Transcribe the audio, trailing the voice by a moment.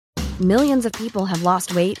Millions of people have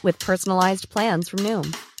lost weight with personalized plans from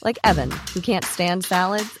Noom. Like Evan, who can't stand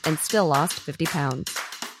salads and still lost 50 pounds.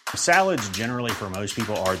 Salads generally for most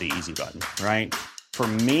people are the easy button, right? For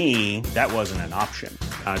me, that wasn't an option.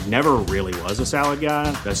 I never really was a salad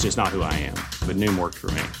guy. That's just not who I am. But Noom worked for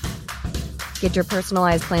me. Get your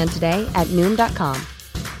personalized plan today at Noom.com.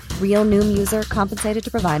 Real Noom user compensated to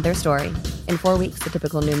provide their story. In 4 weeks, the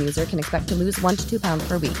typical Noom user can expect to lose 1 to 2 pounds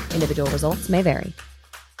per week. Individual results may vary.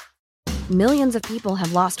 Millions of people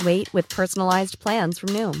have lost weight with personalized plans from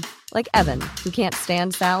Noom. Like Evan, who can't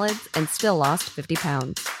stand salads and still lost 50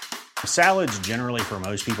 pounds. Salads generally for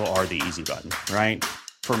most people are the easy button, right?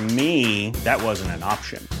 For me, that wasn't an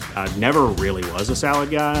option. I never really was a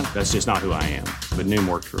salad guy. That's just not who I am. But Noom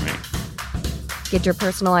worked for me. Get your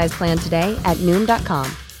personalized plan today at Noom.com.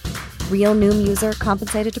 Real Noom user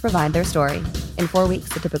compensated to provide their story. In 4 weeks,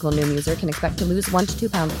 the typical Noom user can expect to lose 1 to 2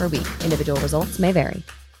 pounds per week. Individual results may vary.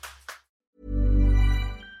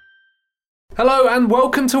 Hello and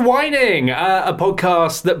welcome to Whining, a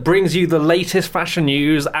podcast that brings you the latest fashion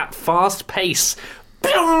news at fast pace.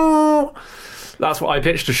 That's what I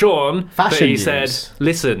pitched to Sean. Fashion but he news. said,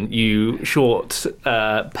 listen, you short,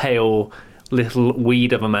 pale little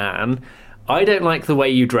weed of a man, I don't like the way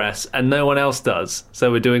you dress and no one else does,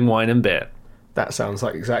 so we're doing wine and beer. That sounds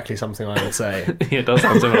like exactly something I would say. It does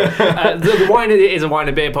sound similar. The Wine is a wine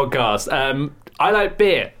and beer podcast. I like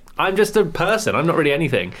beer. I'm just a person. I'm not really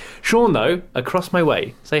anything. Sean, though, across my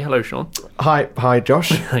way, say hello, Sean. Hi, Josh.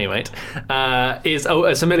 Hey, mate. Is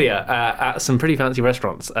a sommelier at some pretty fancy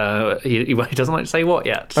restaurants. He doesn't like to say what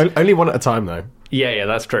yet. Only one at a time, though. Yeah,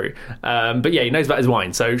 that's true. But yeah, he knows about his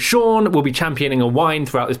wine. So Sean will be championing a wine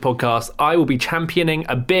throughout this podcast. I will be championing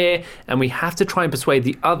a beer, and we have to try and persuade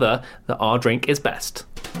the other that our drink is best.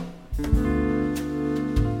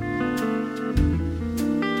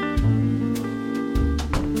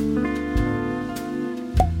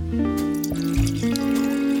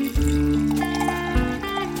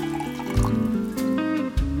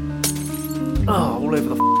 Oh, all over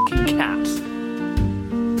the fucking cat.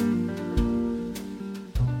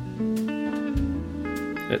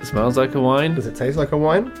 It smells like a wine. Does it taste like a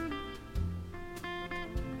wine?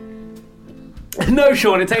 No,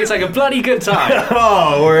 Sean, it tastes like a bloody good time.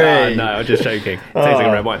 Oh, right. No, I'm just joking. It tastes like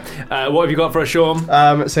a red wine. What have you got for us,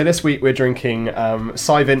 Sean? So this week we're drinking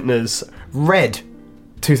Cy Vintner's Red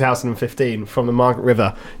 2015 from the Margaret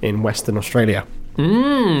River in Western Australia.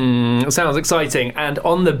 Sounds exciting. And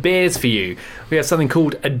on the beers for you, we have something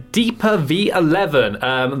called a Deeper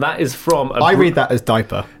V11. That is from... I read that as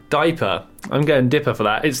diaper. Diaper. I'm going Dipper for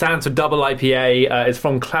that. It stands for double IPA. It's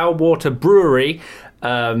from Cloudwater Brewery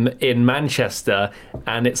in Manchester.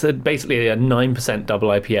 And it's basically a 9% double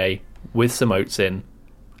IPA with some oats in.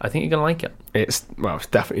 I think you're going to like it. It's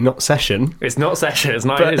definitely not session. It's not session. It's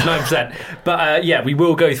 9%. But yeah, we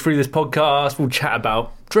will go through this podcast. We'll chat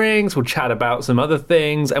about drinks. We'll chat about some other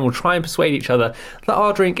things. And we'll try and persuade each other that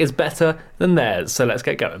our drink is better than theirs. So let's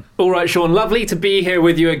get going. All right, Sean. Lovely to be here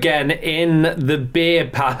with you again in the Beer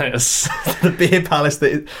Palace. The Beer Palace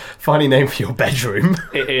that is finally named for your bedroom.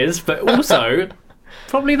 It is, but also...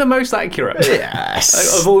 probably the most accurate.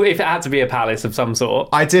 Yes. Of all, if it had to be a palace of some sort.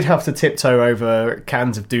 I did have to tiptoe over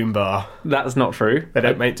cans of Doom Bar. That's not true. They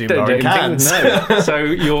don't make Doom Bar in cans. No. So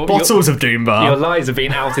your bottles of Doom Bar. Your lies have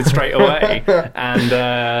been outed straight away.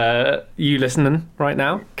 And you listening right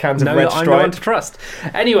now? Cans of know Red that I'm Stripe. the one to trust.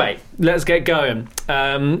 Anyway, let's get going.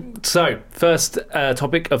 So, first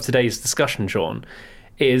topic of today's discussion, Sean,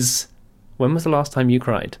 is when was the last time you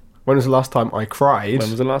cried? When was the last time I cried? When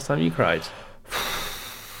was the last time you cried?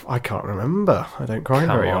 I can't remember. I don't cry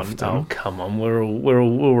very often. Oh, come on. We're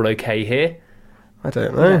all okay here. I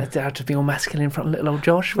don't know. I have to be all masculine in front of little old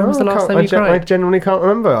Josh. When was the last time you cried? I genuinely can't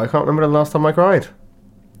remember. I can't remember the last time I cried.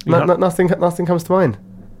 Nothing comes to mind.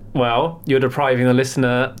 Well, you're depriving the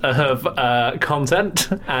listener of content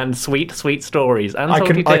and sweet stories. And I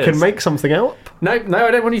can make something up. No,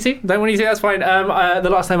 I don't want you to. That's fine. The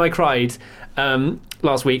last time I cried,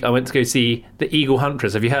 last week, I went to go see The Eagle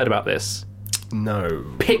Huntress. Have you heard about this? No.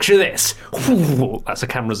 Picture this. Ooh, that's a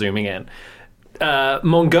camera zooming in.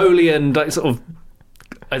 Mongolian, like, sort of,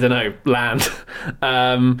 I don't know, land.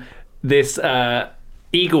 This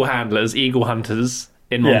eagle handlers, eagle hunters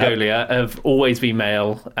in Mongolia have always been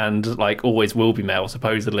male and like always will be male,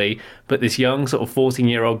 supposedly. But this young sort of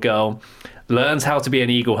 14-year-old girl learns how to be an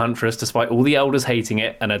eagle huntress despite all the elders hating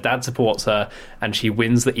it, and her dad supports her, and she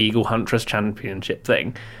wins the Eagle Huntress Championship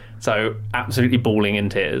thing. So, absolutely bawling in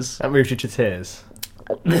tears. That moves you to tears.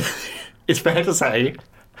 It's fair to say,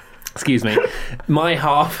 excuse me, my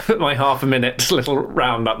half a minute little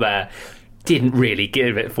round up there didn't really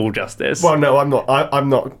give it full justice. Well, no,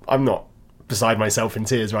 I'm not beside myself in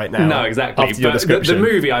tears right now. No, exactly. After your But description. the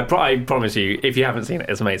movie, I promise you, if you haven't seen it,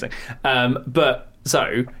 it's amazing. But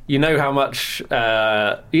so you know how much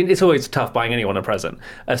it's always tough buying anyone a present,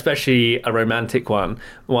 especially a romantic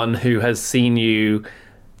one who has seen you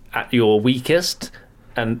at your weakest,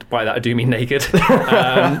 and by that I do mean naked.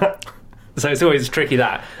 So it's always tricky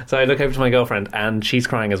that. So I look over to my girlfriend and she's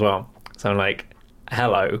crying as well. So I'm like,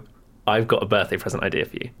 hello, I've got a birthday present idea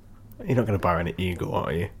for you. You're not going to buy an eagle,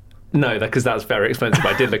 are you? No, because that's very expensive.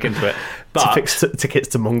 I did look into it. But Tickets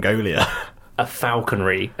to Mongolia. a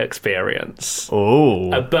falconry experience.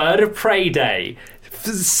 Oh. A bird of prey day.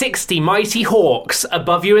 60 mighty hawks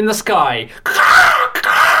above you in the sky.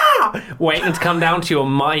 Waiting to come down to your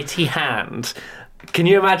mighty hand. Can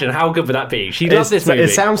you imagine how good would that be? She loves this movie. It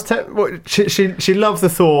sounds... she loved the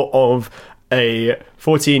thought of a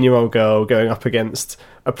 14-year-old girl going up against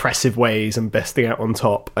oppressive ways and besting out on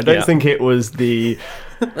top. I don't think it was the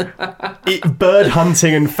bird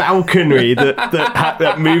hunting and falconry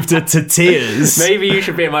that moved her to tears. Maybe you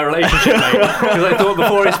should be in my relationship, mate. Because I thought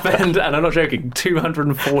before I spend, and I'm not joking,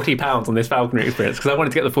 £240 on this falconry experience, because I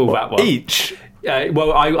wanted to get the full VAT one. Each?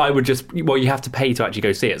 Well, I would just... Well, you have to pay to actually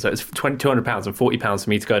go see it, so it's £200 and £40 for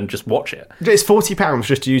me to go and just watch it. It's £40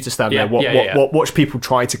 just you to stand there, watch people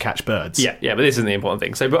try to catch birds. Yeah, but this isn't the important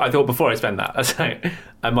thing. So but I thought before I spend that,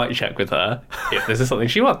 I might check with her if this is something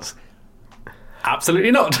she wants.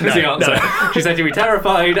 Absolutely not, is the answer. No. She said she'd be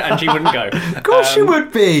terrified and she wouldn't go. Of course she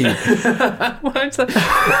would be. I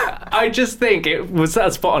just think it was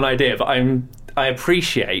a spot-on idea, but I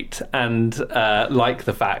appreciate and like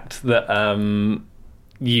the fact that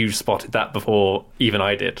you spotted that before even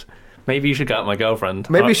I did. Maybe you should go out with my girlfriend.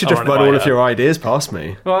 Maybe you should just run all of your ideas past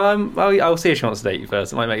me. Well, I'll see if she wants to date you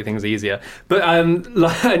first. It might make things easier. But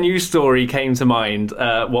a news story came to mind,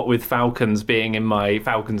 what with falcons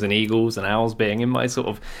and eagles and owls being in my sort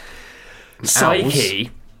of psyche.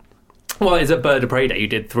 Well, it's a bird of prey day. You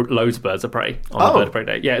did loads of birds of prey on the bird of prey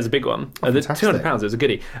day. Yeah, it's a big one. £200, it was a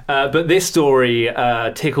goodie. But this story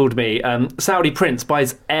tickled me. Saudi prince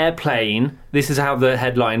buys airplane. This is how the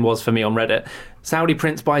headline was for me on Reddit. Saudi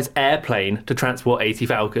prince buys airplane to transport 80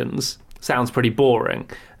 falcons. Sounds pretty boring.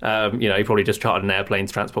 He probably just chartered an airplane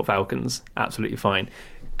to transport falcons. Absolutely fine.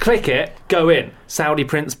 Click it, go in. Saudi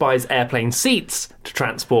prince buys airplane seats to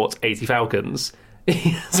transport 80 falcons. He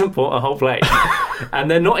hasn't bought a whole plane. And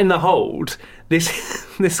they're not in the hold.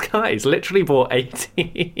 This guy's literally bought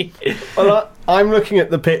 80. Well, I'm looking at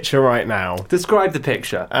the picture right now. Describe the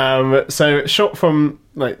picture. So shot from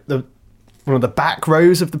one of the back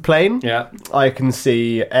rows of the plane. Yeah. I can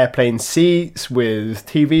see airplane seats with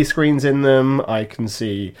TV screens in them. I can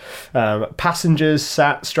see passengers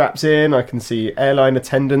strapped in. I can see airline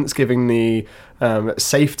attendants giving the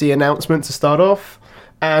safety announcement to start off.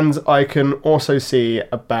 And I can also see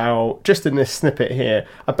just in this snippet here,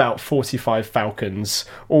 about 45 falcons,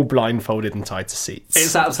 all blindfolded and tied to seats.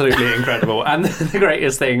 It's absolutely incredible. And the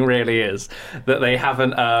greatest thing really is that they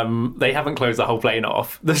haven't closed the whole plane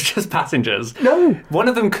off. There's just passengers. No. One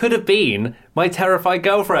of them could have been my terrified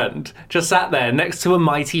girlfriend, just sat there next to a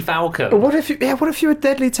mighty falcon. What if you were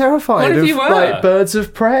deadly terrified What if of you were? birds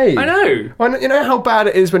of prey? I know. You know how bad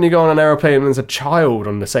it is when you go on an aeroplane and there's a child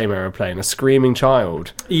on the same aeroplane, a screaming child?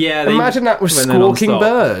 Yeah. Imagine that with squawking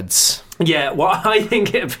birds. Yeah, well, I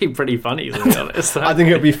think it'd be pretty funny, to be honest. I think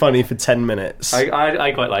it would be funny for 10 minutes.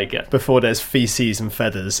 I quite like it. Before there's feces and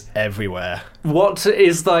feathers everywhere. What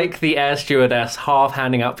is the air stewardess half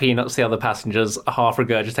handing out peanuts to the other passengers, half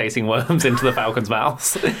regurgitating worms into the falcon's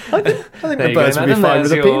mouths? I think the birds would be fine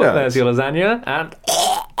with the peanuts. There's your lasagna, and...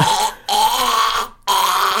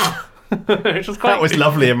 That was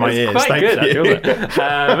lovely in my ears. Quite Thank good, you.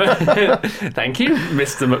 Thank you,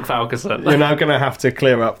 Mr. McFalkerson. You're now going to have to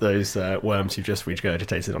clear up those worms you've just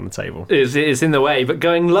regurgitated on the table. It's in the way, but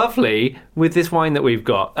going lovely with this wine that we've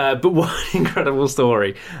got. But what an incredible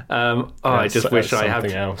story! I just wish I had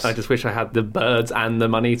the birds and the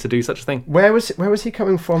money to do such a thing. Where was he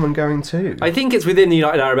coming from and going to? I think it's within the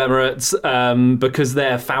United Arab Emirates because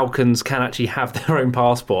their falcons can actually have their own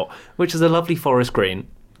passport, which is a lovely forest green.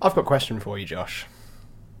 I've got a question for you, Josh.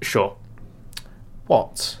 Sure.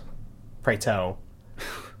 What, pray tell,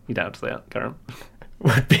 You don't have to say that, Karen.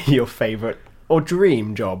 would be your favourite or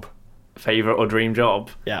dream job? Favourite or dream job?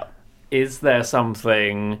 Yeah. Is there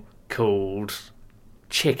something called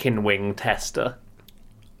chicken wing tester?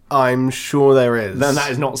 I'm sure there is. Then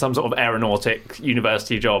that is not some sort of aeronautic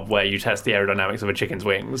university job where you test the aerodynamics of a chicken's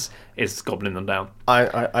wings. It's gobbling them down.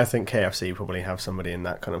 I think KFC probably have somebody in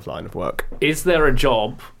that kind of line of work. Is there a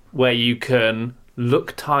job where you can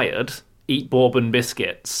look tired, eat bourbon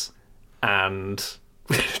biscuits, and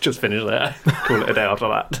just finish there. Call it a day after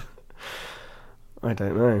that. I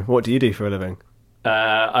don't know. What do you do for a living?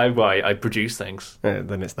 I produce things.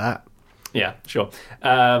 Then it's that. Yeah, sure.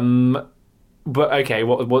 But okay,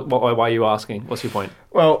 why are you asking? What's your point?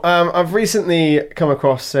 Well, I've recently come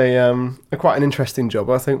across a quite an interesting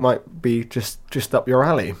job. I think might be just up your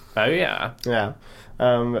alley. Oh yeah, yeah.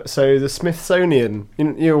 So the Smithsonian.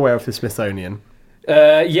 You're aware of the Smithsonian?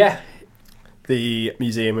 Yeah. The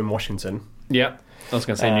museum in Washington. Yeah. I was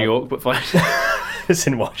going to say New York, but fine. It's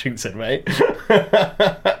in Washington, mate.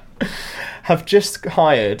 Have just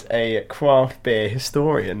hired a craft beer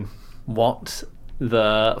historian. What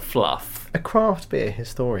the fluff? A craft beer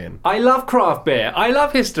historian. I love craft beer. I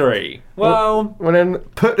love history. Well, then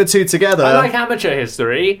put the two together. I like amateur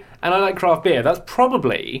history and I like craft beer. There's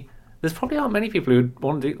probably aren't many people who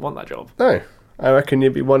want that job. No, I reckon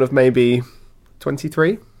you'd be one of maybe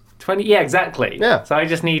 23. 20, yeah, exactly. Yeah. So I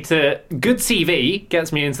just need to... Good CV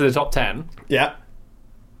gets me into the top 10. Yeah.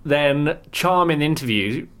 Then charm in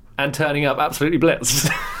interview and turning up absolutely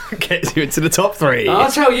blitzed. Gets you into the top 3.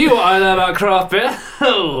 I'll tell you what I know about craft beer.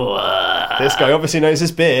 This guy obviously knows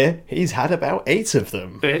his beer. He's had about 8 of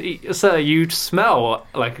them. Sir, you smell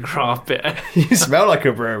like a craft beer. You smell like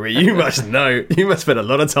a brewery. You must know. You must spend a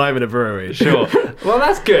lot of time in a brewery. Sure. Well,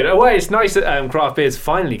 that's good. Oh, well, it's nice that craft beer is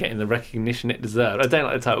finally getting the recognition it deserves. I don't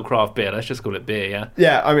like the title craft beer. Let's just call it beer, yeah?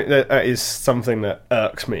 Yeah, I mean, that is something that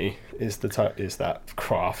irks me, is that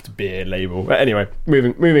craft beer label. But anyway,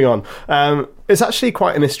 moving on. It's actually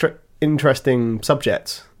quite an interesting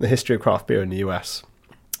subject, the history of craft beer in the US.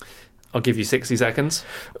 I'll give you 60 seconds.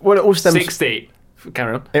 Well, it all stems... 60.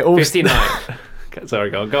 Carry on. It all 59. Sorry,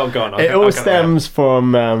 go on. It all stems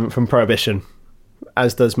from Prohibition,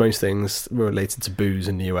 as does most things related to booze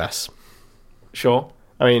in the US. Sure.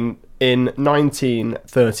 I mean, in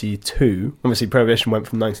 1932, obviously Prohibition went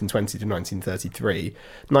from 1920 to 1933.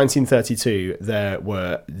 1932, there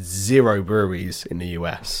were 0 breweries in the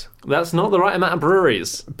US. That's not the right amount of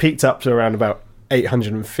breweries. Peaked up to around about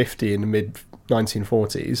 850 in the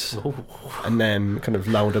mid-1940s. Ooh. And then kind of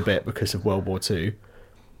lulled a bit because of World War II.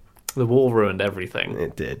 The war ruined everything.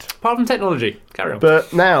 It did. Apart from technology. Carry on.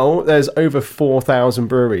 But now there's over 4,000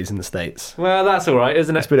 breweries in the States. Well, that's all right,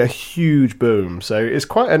 isn't it? It's been a huge boom. So it's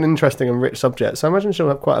quite an interesting and rich subject. So I imagine she'll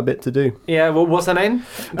have quite a bit to do. Yeah, well, what's her name?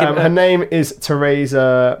 Her name is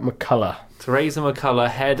Teresa McCullough. Teresa McCullough,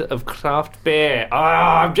 head of craft beer.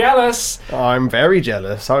 Ah, I'm jealous. I'm very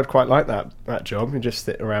jealous. I would quite like that job. You just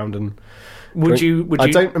sit around and... Would you? I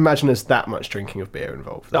don't imagine there's that much drinking of beer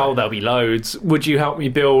involved, though. Oh, there'll be loads. Would you help me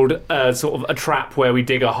build a sort of a trap where we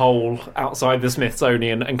dig a hole outside the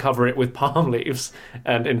Smithsonian and cover it with palm leaves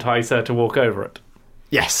and entice her to walk over it?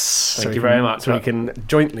 Yes. Thank you very much. So we can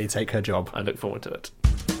jointly take her job. I look forward to it.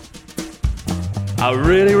 I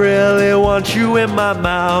really, really want you in my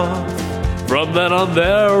mouth. From then on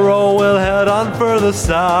there, oh, we'll head on further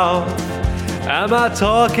south. Am I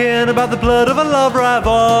talking about the blood of a love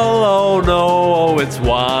rival? Oh no, it's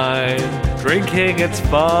wine. Drinking, it's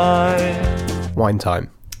fine. Wine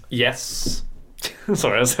time. Yes.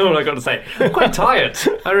 Sorry, that's all I got to say. I'm quite tired.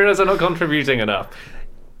 I realise I'm not contributing enough.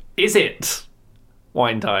 Is it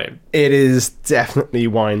wine time? It is definitely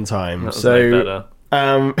wine time. That was no better.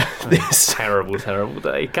 This terrible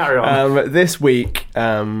day. Carry on. This week,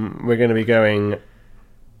 we're going to be going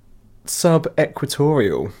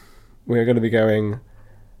sub-equatorial. We're going to be going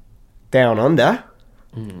down under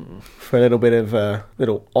for a little bit of a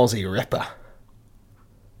little Aussie ripper.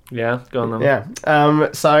 Yeah, go on then. Yeah.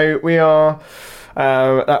 So we are...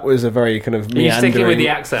 that was a very kind of meandering... Are you sticking with the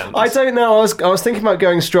accent? I don't know. I was thinking about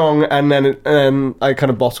going strong, and then I kind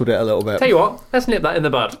of bottled it a little bit. Tell you what, let's nip that in the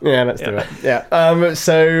bud. Yeah, let's do it. Yeah.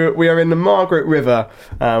 So we are in the Margaret River,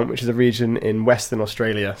 which is a region in Western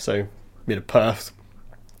Australia, so bit of Perth.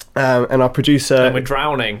 And our producer... And we're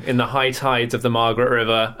drowning in the high tides of the Margaret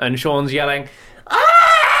River, and Sean's yelling,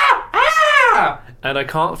 "Ah! Ah!" And I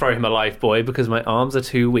can't throw him a life buoy because my arms are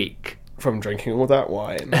too weak. From drinking all that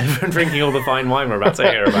wine. From drinking all the fine wine we're about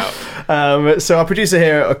to hear about. So our producer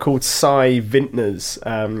here are called Cy Vintners.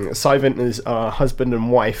 Cy Vintners are husband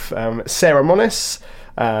and wife, Sarah Monis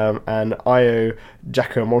and Io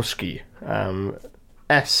Jakomowski.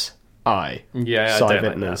 S.I. Yeah, Cy I don't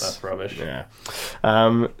Vintners. like that. That's rubbish. Yeah.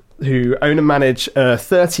 Who own and manage a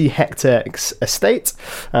 30-hectare estate,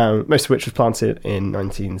 most of which was planted in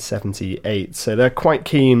 1978. So they're quite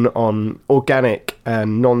keen on organic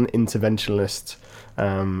and non-interventionalist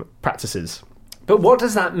practices. But what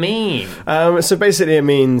does that mean? So basically it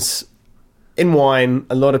means in wine,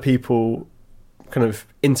 a lot of people kind of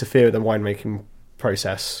interfere with the winemaking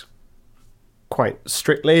process quite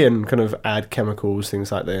strictly and kind of add chemicals,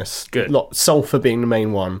 things like this. Good. Sulfur being the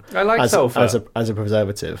main one. I like sulfur as a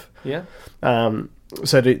preservative. Yeah.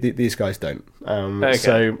 So these guys don't. Okay,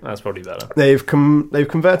 so that's probably better. they've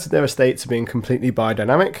converted their estate to being completely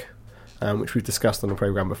biodynamic, which we've discussed on the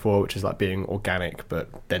program before, which is like being organic but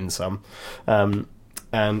then some.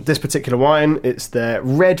 And this particular wine, it's their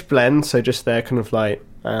red blend, so just their kind of like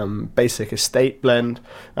basic estate blend.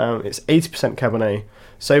 It's 80% Cabernet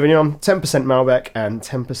Sauvignon, 10% Malbec, and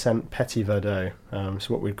 10% Petit Verdot.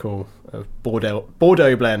 So what we'd call a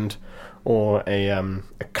Bordeaux blend, or a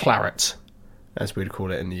claret, as we'd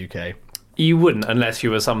call it in the UK. You wouldn't unless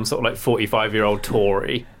you were some sort of like 45-year-old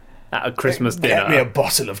Tory at a Christmas dinner. Get me a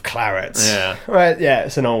bottle of claret. Yeah. Right, yeah,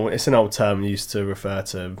 it's an old term used to refer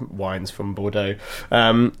to wines from Bordeaux.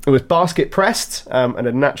 It was basket pressed and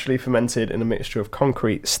are naturally fermented in a mixture of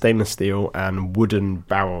concrete, stainless steel, and wooden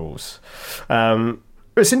barrels.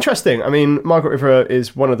 It's interesting. I mean, Margaret River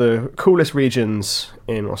is one of the coolest regions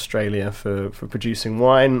in Australia for producing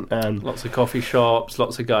wine. And lots of coffee shops,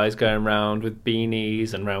 lots of guys going around with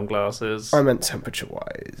beanies and round glasses. I meant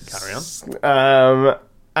temperature-wise. Carry on.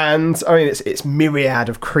 And I mean, its myriad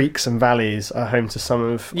of creeks and valleys are home to some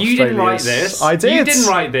of Australia's... You didn't write this. I did. You didn't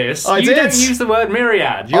write this. I you did. don't use the word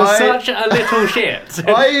myriad. You're such a little shit.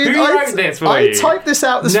 Who wrote this for you? I typed this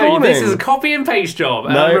out this morning. morning. This is a copy and paste job.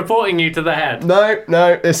 And I'm reporting you to the head. No.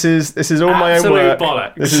 This is all my own work.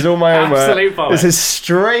 Bollocks. This is all my own work. Absolute bollocks. This is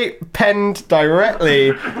straight penned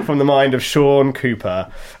directly from the mind of Sean Cooper.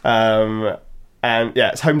 And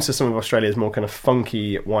yeah, it's home to some of Australia's more kind of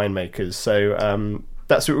funky winemakers. So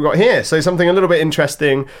that's what we've got here. So something a little bit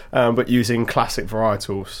interesting, but using classic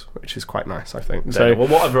varietals, which is quite nice, I think. So, well,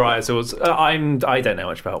 what are varietals? I don't know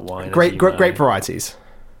much about wine. Great varieties.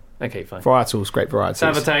 Okay, fine. Varietals, great varieties.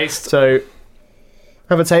 Have a taste. So,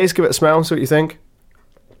 have a taste, give it a smell, see what you think.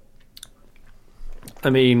 I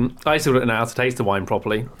mean, I still don't know how to taste a wine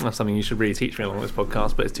properly. That's something you should really teach me along this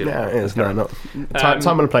podcast, but it's too late. Yeah, it is. No, not.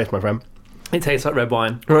 Time and place, my friend. It tastes like red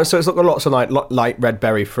wine. Right, so it's got lots of light red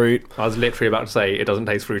berry fruit. I was literally about to say it doesn't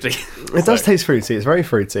taste fruity. It does taste fruity. It's very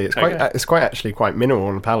fruity. It's quite mineral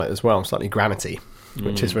on the palate as well, slightly granity,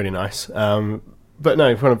 which is really nice. But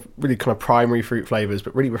no, really kind of primary fruit flavours,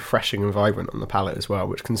 but really refreshing and vibrant on the palate as well.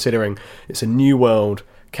 Which, considering it's a New World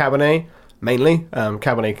Cabernet, mainly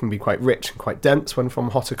Cabernet can be quite rich and quite dense when from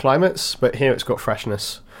hotter climates, but here it's got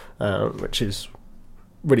freshness, which is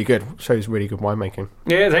really good. Shows really good winemaking.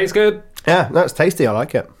 Yeah, it tastes good. Yeah, no, it's tasty. I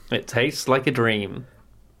like it. It tastes like a dream.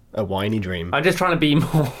 A winey dream. I'm just trying to be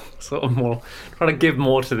trying to give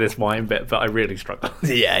more to this wine bit, but I really struggle.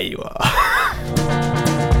 Yeah, you are.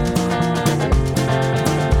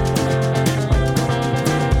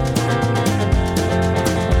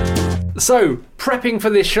 So, prepping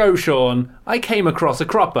for this show, Sean, I came across a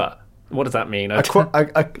cropper. What does that mean? A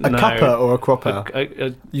copper or a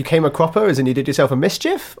cropper? You came a cropper as in you did yourself a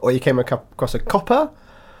mischief? Or you came across a copper?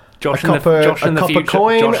 Josh a copper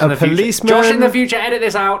coin? A policeman? Josh in the future, edit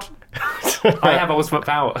this out. I have ultimate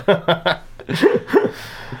power.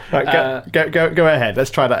 Right, go ahead.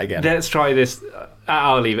 Let's try that again. Let's try this.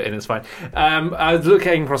 I'll leave it in, it's fine. I was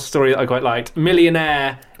looking across a story that I quite liked.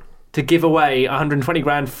 Millionaire to give away 120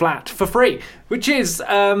 grand flat for free, which is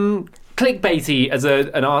clickbaity as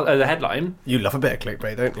a headline. You love a bit of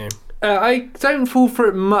clickbait, don't you? I don't fall for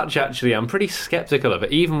it much, actually. I'm pretty sceptical of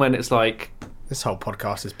it, even when it's like... This whole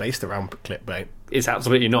podcast is based around clickbait. It's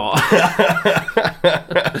absolutely not.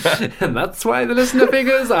 And that's why the listener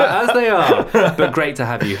figures are as they are. But great to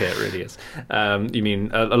have you here, it really is. You mean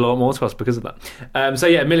a lot more to us because of that. So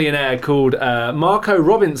yeah, a millionaire called Marco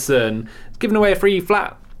Robinson is giving away a free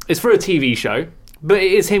flat. It's for a TV show, but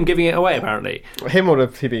it is him giving it away, apparently. Him or the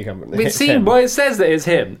TV company? It says that it's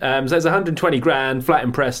him. So it's 120 grand, flat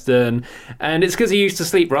in Preston, and it's because he used to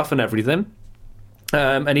sleep rough and everything.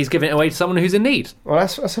 And he's giving it away to someone who's in need. Well,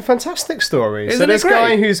 that's a fantastic story. Isn't so this it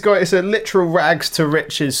great? guy it's a literal rags to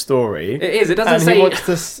riches story. It is. It doesn't and say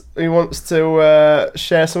he wants to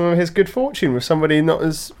share some of his good fortune with somebody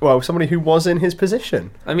somebody who was in his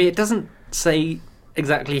position. I mean, it doesn't say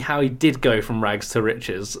exactly how he did go from rags to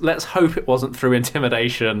riches. Let's hope it wasn't through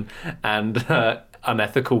intimidation and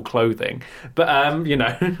unethical clothing. But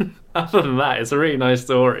other than that, it's a really nice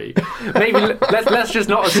story. Maybe let's just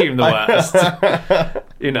not assume the worst.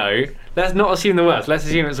 Let's not assume the worst. Let's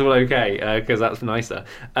assume it's all okay, because that's nicer.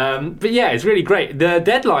 But yeah, it's really great. The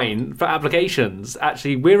deadline for applications,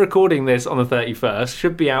 actually, we're recording this on the 31st,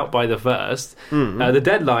 should be out by the 1st. The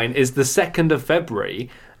deadline is the 2nd of February,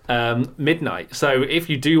 midnight. So if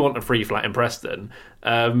you do want a free flat in Preston,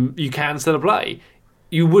 you can still apply.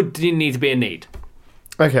 You would need to be in need.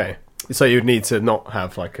 Okay. So you'd need to not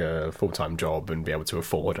have like a full-time job and be able to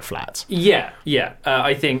afford a flat. Yeah.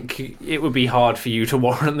 I think it would be hard for you to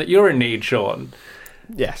warrant that you're in need, Sean.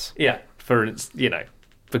 Yes. Yeah,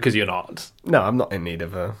 because you're not. No, I'm not in need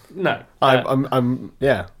of a... No. I'm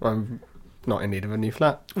not in need of a new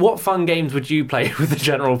flat. What fun games would you play with the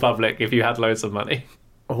general public if you had loads of money?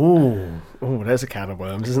 Oh, there's a can of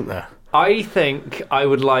worms, isn't there? I think I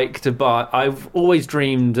would like to buy... I've always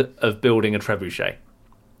dreamed of building a trebuchet.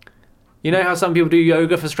 You know how some people do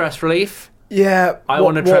yoga for stress relief? Yeah. I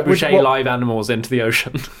want to trebuchet live animals into the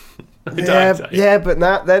ocean. Yeah, but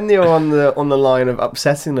then you're on the line of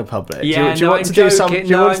upsetting the public. Yeah, do you want to do something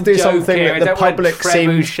that the public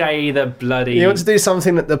You want to do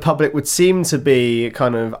something that the public would seem to be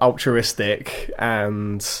kind of altruistic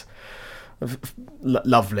and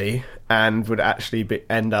lovely, and would actually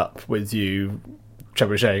end up with you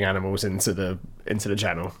trebucheting animals into the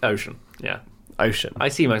channel. Ocean. Yeah. Ocean. I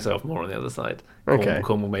see myself more on the other side. Okay.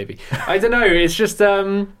 Cornwall maybe. I don't know. It's just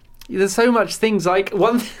there's so much things like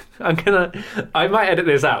one. I might edit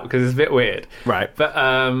this out because it's a bit weird. Right. But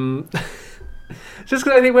just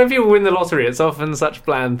because I think when people win the lottery, it's often such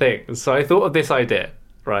bland things. So I thought of this idea,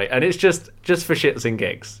 right? And it's just for shits and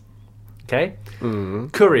gigs. Okay.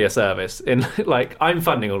 Courier service in I'm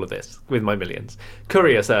funding all of this with my millions.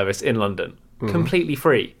 Courier service in London, completely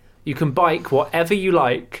free. You can bike whatever you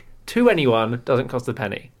like to anyone. Doesn't cost a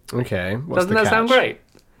penny. Okay. Doesn't that sound great?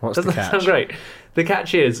 Doesn't that sound great? The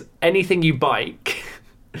catch is anything you bike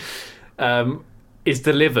is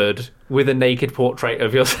delivered with a naked portrait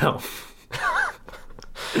of yourself.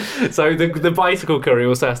 So the bicycle courier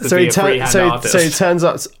also has to be a freehand artist. So it turns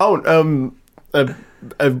out,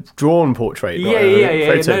 a drawn portrait.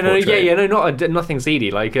 Nothing seedy,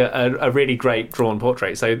 like a really great drawn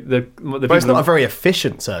portrait. So but it's not a very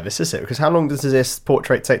efficient service, is it? Because how long does this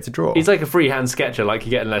portrait take to draw? It's like a freehand sketcher, like you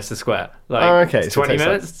get in Leicester Square. Okay, so 20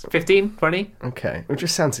 minutes, 15, 20. Okay, it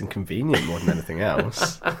just sounds inconvenient more than anything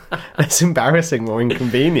else. It's embarrassing, more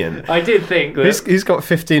inconvenient. I did think that who's got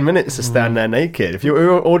 15 minutes to stand there naked? If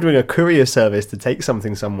you're ordering a courier service to take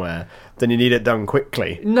something somewhere, then you need it done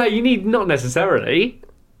quickly. No, you need not necessarily.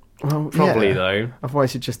 Well, probably though.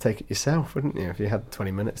 Otherwise, you'd just take it yourself, wouldn't you? If you had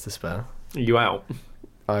 20 minutes to spare. Are you out?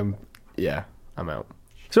 I'm out.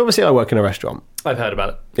 So obviously, I work in a restaurant. I've heard about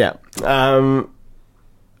it. Yeah,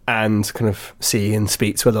 and kind of see and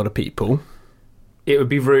speak to a lot of people. It would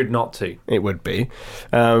be rude not to. It would be.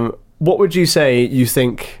 What would you say you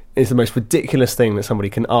think is the most ridiculous thing that somebody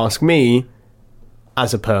can ask me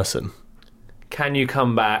as a person? Can you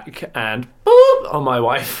come back and boop on my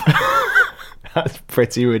wife? That's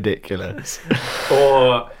pretty ridiculous.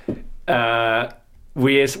 Or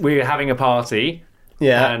we're having a party,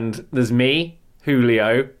 and there's me,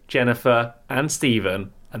 Julio, Jennifer, and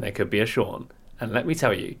Stephen, and there could be a Sean. And let me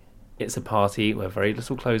tell you, it's a party where very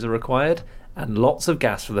little clothes are required and lots of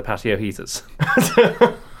gas for the patio heaters.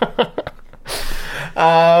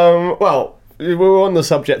 Well, we're on the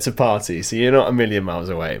subject of parties, so you're not a million miles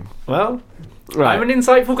away. Well, right. I'm an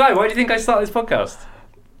insightful guy. Why do you think I started this podcast?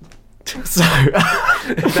 So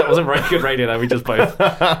that wasn't very good radio. Though we just both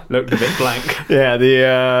looked a bit blank. Yeah,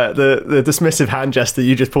 the dismissive hand gesture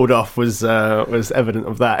you just pulled off was evident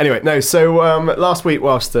of that. Anyway, no. So last week,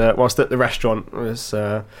 whilst at the restaurant, was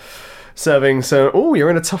serving. So you're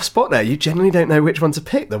in a tough spot there. You generally don't know which one to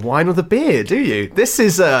pick, the wine or the beer, do you? This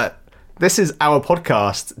is our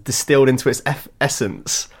podcast distilled into its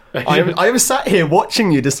essence. I was sat here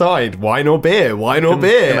watching you decide wine or beer. You've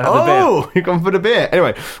gone for the beer.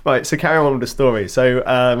 Anyway, right. So carry on with the story. So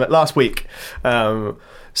last week,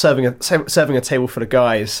 serving a table for the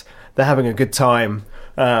guys. They're having a good time.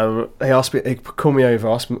 They call me over,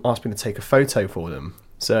 ask me to take a photo for them.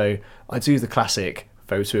 So I do the classic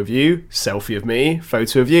photo of you, selfie of me,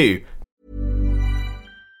 photo of you.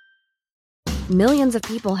 Millions of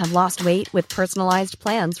people have lost weight with personalized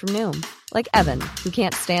plans from Noom. Like Evan, who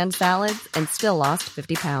can't stand salads and still lost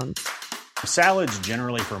 50 pounds. Salads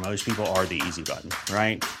generally for most people are the easy button,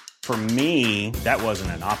 right? For me, that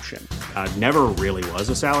wasn't an option. I never really was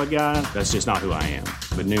a salad guy. That's just not who I am.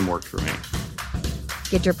 But Noom worked for me.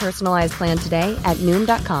 Get your personalized plan today at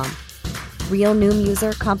Noom.com. Real Noom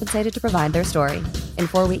user compensated to provide their story. In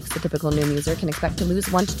 4 weeks, the typical Noom user can expect to lose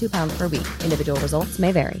 1 to 2 pounds per week. Individual results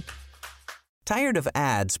may vary. Tired of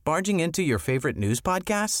ads barging into your favorite news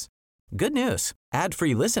podcasts? Good news.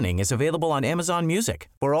 Ad-free listening is available on Amazon Music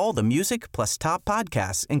for all the music plus top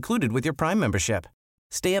podcasts included with your Prime membership.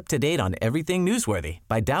 Stay up to date on everything newsworthy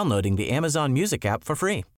by downloading the Amazon Music app for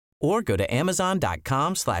free or go to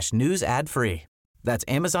amazon.com/news ad free. That's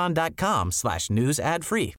amazon.com/news ad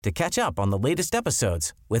free to catch up on the latest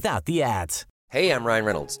episodes without the ads. Hey, I'm Ryan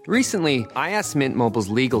Reynolds. Recently, I asked Mint Mobile's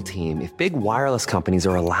legal team if big wireless companies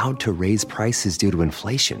are allowed to raise prices due to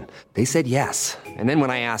inflation. They said yes. And then when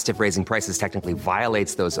I asked if raising prices technically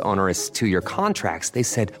violates those onerous two-year contracts, they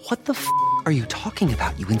said, "What the f*** are you talking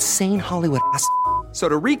about, you insane Hollywood ass?" So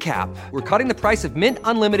to recap, we're cutting the price of Mint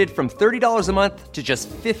Unlimited from $30 a month to just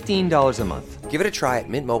 $15 a month. Give it a try at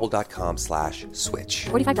mintmobile.com/switch.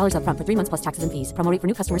 $45 up front for 3 months plus taxes and fees. Promo rate for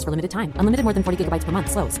new customers for limited time. Unlimited more than 40 gigabytes per month.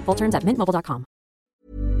 Slows full terms at mintmobile.com.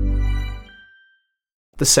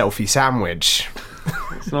 The selfie sandwich.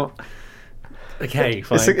 It's not... Okay,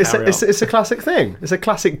 fine. It's a classic thing. It's a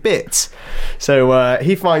classic bit. So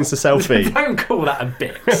he finds the selfie. Don't call that a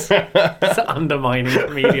bit. It's undermining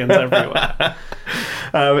comedians everywhere.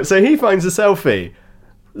 So he finds the selfie,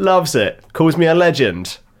 loves it, calls me a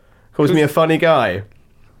legend, calls me a funny guy.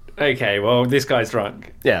 Okay, well, this guy's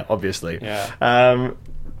drunk. Yeah, obviously. Yeah. And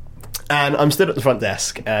I'm stood at the front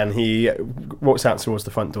desk, and he walks out towards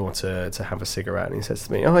the front door to have a cigarette, and he says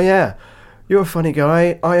to me, "Oh yeah, you're a funny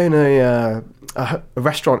guy. I own a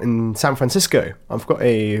restaurant in San Francisco. I've got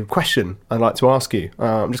a question I'd like to ask you.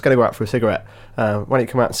 I'm just going to go out for a cigarette. Why don't you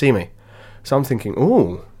come out and see me?" So I'm thinking,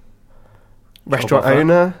 ooh, restaurant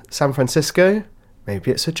owner, San Francisco,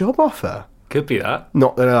 maybe it's a job offer. Could be that.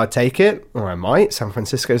 Not that I'd take it, or I might. San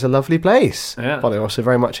Francisco's a lovely place. Yeah. But I also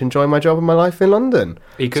very much enjoy my job and my life in London.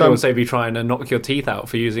 He could also be trying to knock your teeth out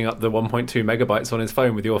for using up the 1.2 megabytes on his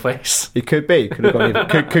phone with your face. He could be. Could have gone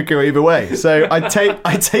could go either way. So I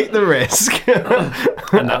take the risk.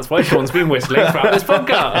 And that's why Sean's been whistling throughout this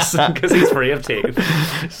podcast, because he's free of teeth.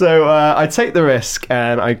 So I take the risk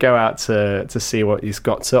and I go out to see what he's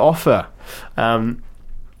got to offer.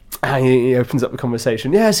 And he opens up the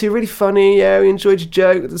conversation. "Yeah, so you're really funny. Yeah, we enjoyed your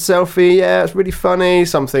joke, the selfie. Yeah, it's really funny."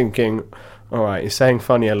 So I'm thinking, all right, he's saying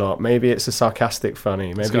funny a lot. Maybe it's a sarcastic funny.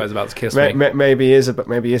 Maybe this guy's about to kiss me. Maybe he is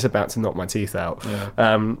about to knock my teeth out. Yeah.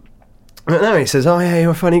 But no, he says, "Oh yeah,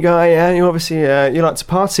 you're a funny guy. Yeah, you obviously you like to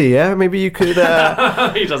party. Yeah, maybe you could."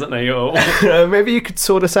 He doesn't know you at all. Maybe you could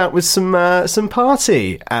sort us out with some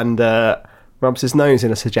party, and rubs his nose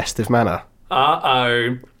in a suggestive manner.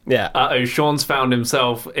 Uh-oh. Yeah. Sean's found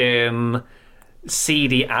himself in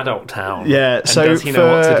seedy adult town. Yeah, and so does he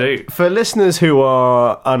know what to do? For listeners who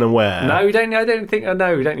are unaware... No, we don't need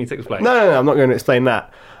to explain. No, I'm not going to explain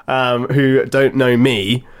that. Who don't know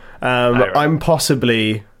me, right. I'm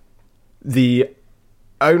possibly the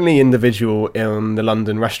only individual in the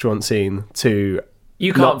London restaurant scene to...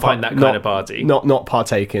 You can't find that kind of party. Not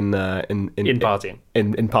partake in partying.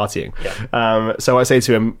 In partying. Yeah. So I say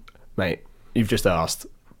to him, "Mate, you've just asked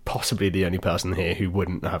possibly the only person here who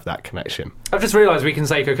wouldn't have that connection." I've just realised we can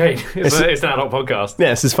say cocaine. It's an adult podcast. Yeah,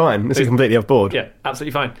 this is fine. This is completely off board. Yeah,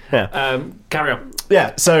 absolutely fine. Yeah. Carry on.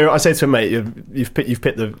 Yeah, so I say to him, "Mate, you've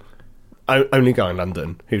picked the only guy in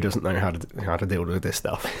London who doesn't know how to deal with this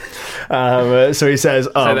stuff." So he says,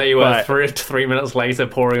 "Oh, so there you were, right. 3 minutes later,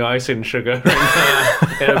 pouring ice in sugar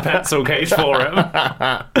in a pencil case for him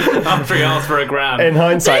after he asked for a grand." In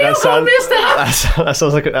hindsight, that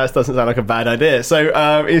doesn't sound like a bad idea.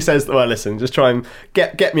 So he says, "Well, listen, just try and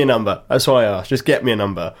get me a number. That's why I asked. Just get me a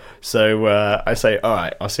number." So I say, "All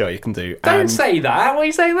right, I'll see what you can do." Don't say that. What are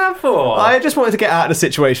you saying that for? I just wanted to get out of the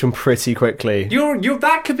situation pretty quickly.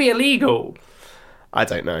 That could be illegal. I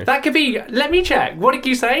don't know. That could be. Let me check. What did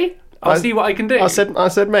you say? I'll see what I can do. I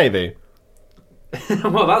said maybe.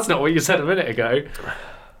 Well, that's not what you said a minute ago.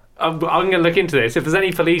 I'm going to look into this. If there's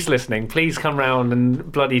any police listening, please come round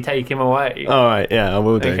and bloody take him away. All right, yeah, I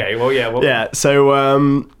will do. Okay, well, yeah. Yeah, so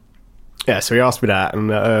so he asked me that,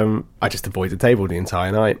 and I just avoided the table the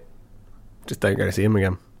entire night. Just don't go to see him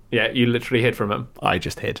again. Yeah, you literally hid from him. I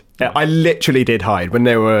just hid. Yeah, I literally did hide. When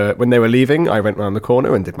they were leaving, I went round the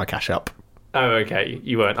corner and did my cash up. Oh, okay.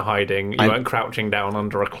 You weren't hiding. You weren't crouching down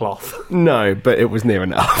under a cloth. No, but it was near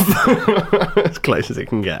enough. As close as it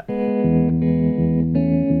can get.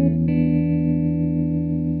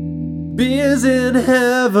 Beers in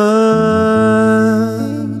heaven.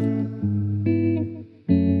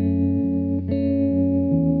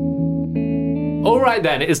 All right,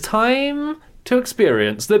 then. It is time to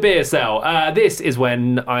experience the beer cell. This is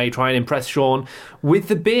when I try and impress Sean with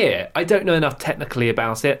the beer. I don't know enough technically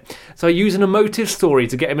about it, so I use an emotive story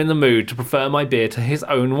to get him in the mood to prefer my beer to his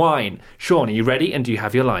own wine. Sean, are you ready, and do you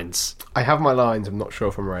have your lines? I have my lines. I'm not sure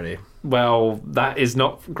if I'm ready. Well, that is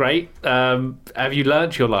not great. Have you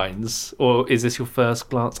learnt your lines, or is this your first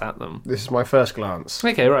glance at them? This is my first glance.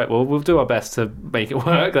 Okay, right. Well, we'll do our best to make it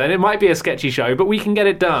work then. It might be a sketchy show, but we can get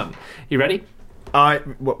it done. You ready?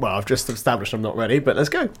 I've just established I'm not ready, but let's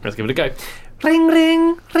go. Let's give it a go. Ring,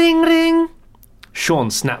 ring, ring, ring.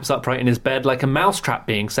 Sean snaps upright in his bed like a mousetrap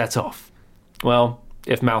being set off. Well,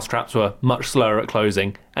 if mousetraps were much slower at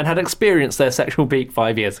closing and had experienced their sexual peak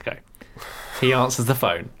 5 years ago. He answers the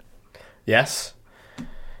phone. Yes.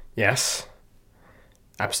 Yes.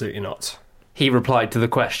 Absolutely not. He replied to the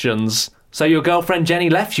questions, "So your girlfriend Jenny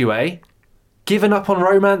left you, eh? Given up on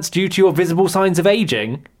romance due to your visible signs of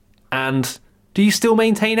ageing? And do you still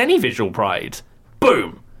maintain any visual pride?"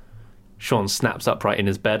 Boom! Sean snaps upright in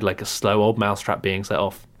his bed like a slow old mousetrap being set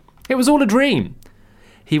off. It was all a dream.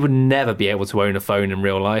 He would never be able to own a phone in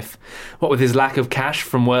real life. What with his lack of cash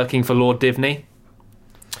from working for Lord Divney.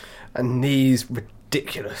 And these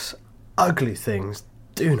ridiculous, ugly things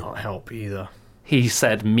do not help either. He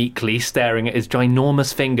said meekly, staring at his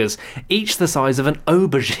ginormous fingers, each the size of an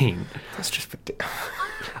aubergine. That's just ridiculous.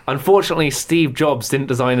 Unfortunately, Steve Jobs didn't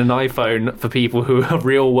design an iPhone for people who have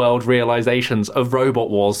real-world realizations of Robot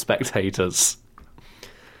Wars spectators.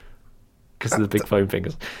 Because of the big phone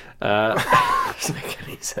fingers. Doesn't make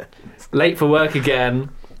any sense. Late for work again,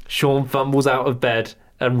 Sean fumbles out of bed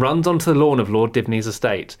and runs onto the lawn of Lord Divney's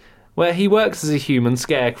estate, where he works as a human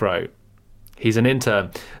scarecrow. He's an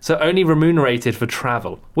intern, so only remunerated for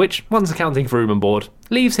travel, which, once accounting for room and board,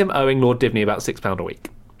 leaves him owing Lord Divney about £6 a week.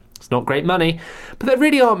 It's not great money, but there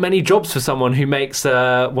really aren't many jobs for someone who makes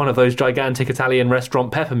one of those gigantic Italian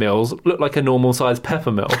restaurant pepper mills look like a normal-sized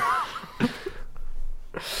pepper mill.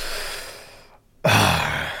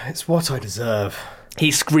 It's what I deserve.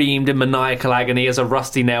 He screamed in maniacal agony as a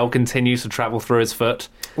rusty nail continues to travel through his foot.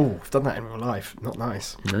 Oh, I've done that in real life. Not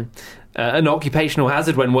nice. No. An occupational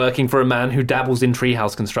hazard when working for a man who dabbles in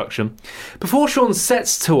treehouse construction. Before Sean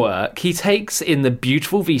sets to work, he takes in the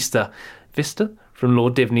beautiful vista from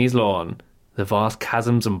Lord Divney's lawn. The vast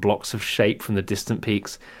chasms and blocks of shape from the distant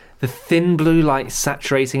peaks. The thin blue light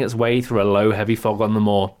saturating its way through a low, heavy fog on the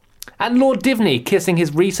moor. And Lord Divney kissing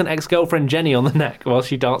his recent ex-girlfriend Jenny on the neck while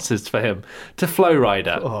she dances for him to Flow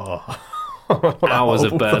Rider. Oh. Hours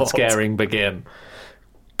of bird scaring begin.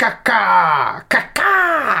 Caca!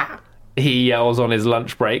 Caca! He yells on his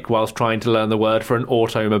lunch break whilst trying to learn the word for an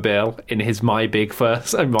automobile in his My Big book of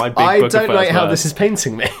first I don't like how words. this is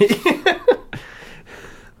painting me.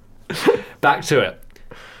 Back to it.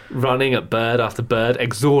 Running at bird after bird,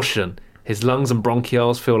 exhaustion. His lungs and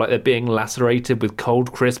bronchioles feel like they're being lacerated with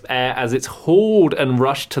cold, crisp air as it's hauled and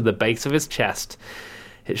rushed to the base of his chest.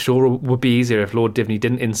 It sure would be easier if Lord Divney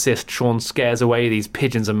didn't insist Sean scares away these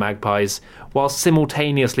pigeons and magpies, while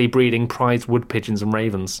simultaneously breeding prize wood pigeons and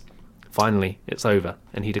ravens. Finally, it's over,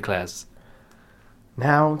 and he declares,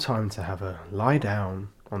 "Now time to have a lie down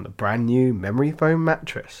on the brand new memory foam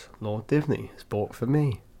mattress Lord Divney has bought for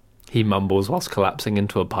me." He mumbles whilst collapsing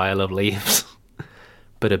into a pile of leaves.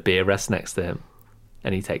 But a beer rests next to him,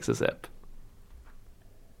 and he takes a sip.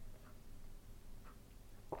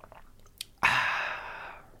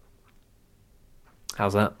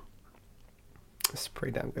 How's that? It's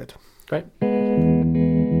pretty damn good. Great.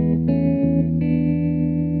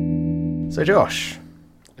 So, Josh,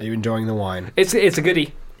 are you enjoying the wine? It's a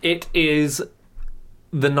goodie. It is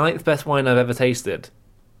the 9th best wine I've ever tasted.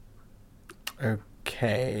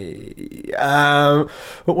 Okay. But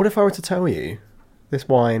what if I were to tell you this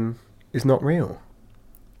wine is not real?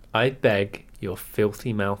 I beg your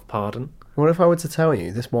filthy mouth pardon. What if I were to tell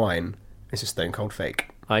you this wine is a stone cold fake?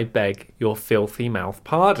 I beg your filthy mouth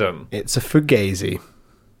pardon. It's a Fugazi.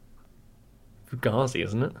 Fugazi,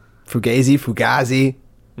 isn't it? Fugazi.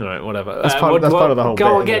 Alright, whatever. That's part of the whole Go bit,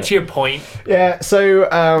 on, get to your point. Yeah, so...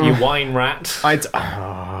 you wine rat.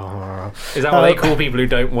 Is that what they call people who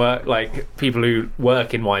don't work, like people who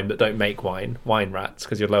work in wine but don't make wine? Wine rats,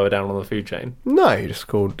 because you're lower down on the food chain. No, you're just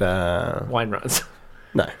called... wine rats.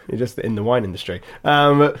 No, you're just in the wine industry.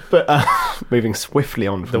 But moving swiftly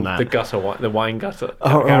on from that. The wine gutter.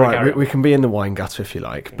 All right, we can be in the wine gutter if you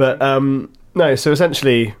like. But no, so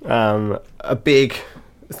essentially a big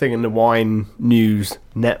thing in the wine news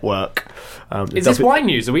network. Is this wine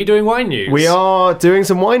news? Are we doing wine news? We are doing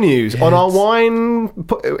some wine news on our wine-ish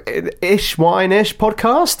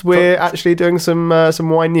podcast. We're actually doing some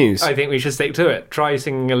wine news. I think we should stick to it. Try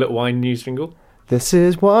singing a little wine news jingle. This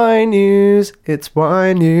is wine news. It's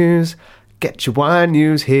wine news. Get your wine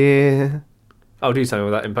news here. I'll do something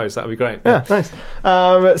with that in post. That would be great. Yeah, nice.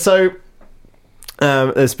 So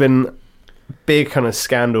there's been big kind of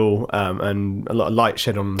scandal and a lot of light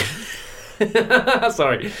shed on...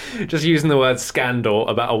 Sorry, just using the word scandal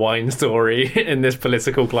about a wine story in this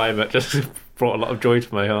political climate just brought a lot of joy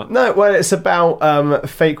to my heart. No, well, it's about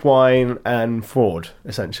fake wine and fraud,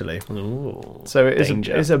 essentially. Ooh, so it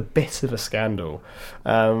is a bit of a scandal.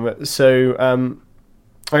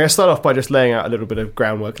 I'm going to start off by just laying out a little bit of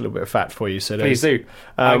groundwork, a little bit of fact for you. So Please do.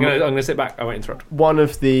 I'm going to sit back. I won't interrupt. One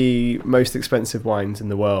of the most expensive wines in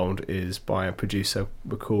the world is by a producer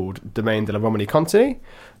called Domaine de la Romani Conti,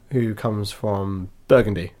 who comes from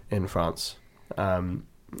Burgundy in France. And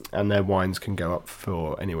their wines can go up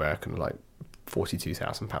for anywhere kind of like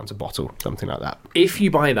 £42,000 a bottle, something like that. If you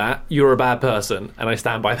buy that, you're a bad person, and I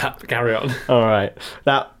stand by that. Carry on. All right.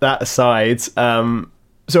 That aside...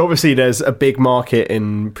 So obviously there's a big market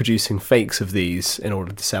in producing fakes of these in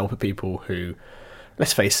order to sell for people who,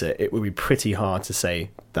 let's face it, it would be pretty hard to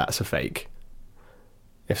say that's a fake.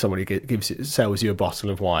 If somebody sells you a bottle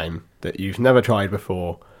of wine that you've never tried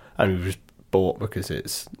before and you've just bought because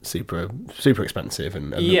it's super expensive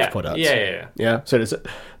and looks product. Yeah. So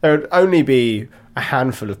there would only be a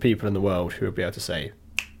handful of people in the world who would be able to say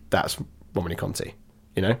that's Romani Conti.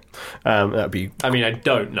 You know, that'd be. I mean, I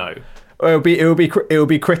don't know. It will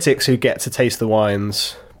be critics who get to taste the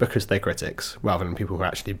wines because they're critics, rather than people who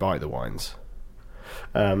actually buy the wines.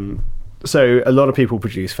 So a lot of people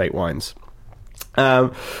produce fake wines,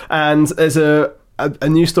 and there's a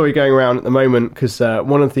news story going around at the moment because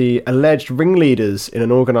one of the alleged ringleaders in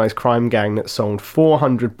an organised crime gang that sold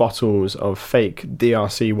 400 bottles of fake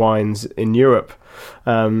DRC wines in Europe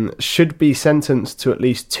should be sentenced to at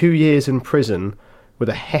least 2 years in prison with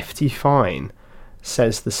a hefty fine,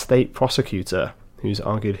 says the state prosecutor, who's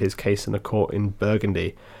argued his case in a court in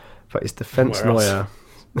Burgundy. But his defence lawyer,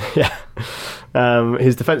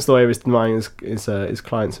 his defence lawyer is denying his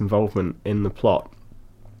client's involvement in the plot.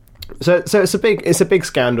 So it's a big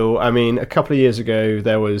scandal. I mean, a couple of years ago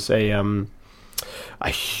there was a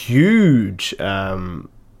huge. In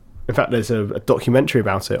fact, there's a documentary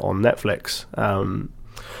about it on Netflix.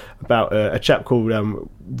 About a chap called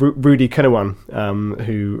Rudy Kenewan,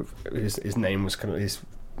 who his name was kind of his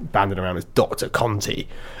banded around as Dr. Conti,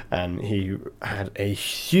 and he had a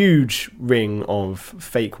huge ring of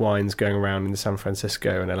fake wines going around in San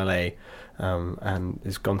Francisco and LA, and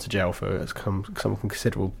has gone to jail for some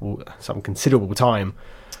considerable time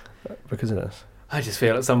because of this. I just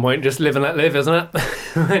feel at some point just live and let live, isn't it?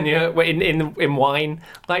 When you're in wine,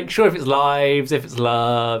 like sure, if it's lives, if it's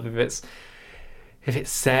love, if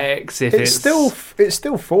it's sex, it's still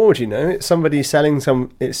fraud, you know. It's somebody selling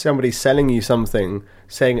you something,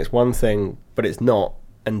 saying it's one thing, but it's not,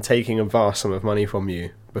 and taking a vast sum of money from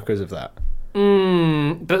you because of that.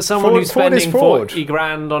 But someone who's spending 40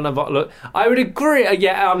 grand on a bottle, I would agree.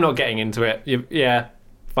 Yeah, I'm not getting into it. Yeah,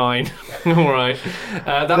 fine, all right.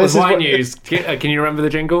 That was wine news. Can you remember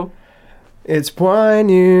the jingle? It's wine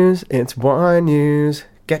news. It's wine news.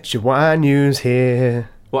 Get your wine news here.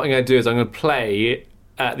 What I'm going to do is I'm going to play,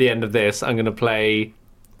 at the end of this, I'm going to play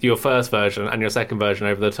your first version and your second version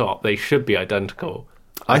over the top. They should be identical.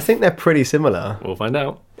 I think they're pretty similar. We'll find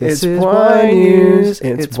out. It's wine news.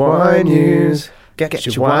 It's wine news. Get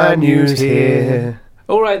your wine news here.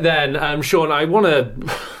 All right then, Sean, I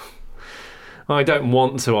don't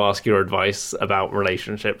want to ask your advice about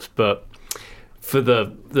relationships, but for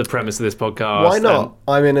the premise of this podcast... Why not?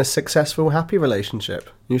 I'm in a successful, happy relationship.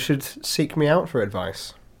 You should seek me out for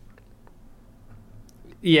advice.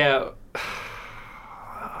 Yeah.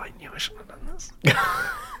 I knew I shouldn't have done this.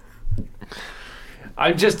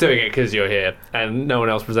 I'm just doing it because you're here and no one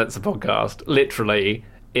else presents the podcast. Literally,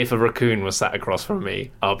 if a raccoon was sat across from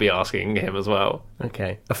me, I'll be asking him as well.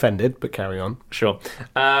 Okay. Offended, but carry on. Sure.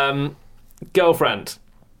 Girlfriend.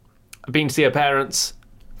 I've been to see her parents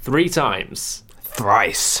 3 times.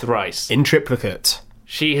 Thrice. In triplicate.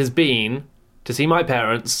 She has been to see my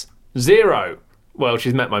parents 0. Well,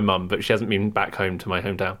 she's met my mum, but she hasn't been back home to my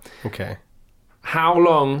hometown. Okay. How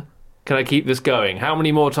long can I keep this going? How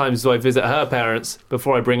many more times do I visit her parents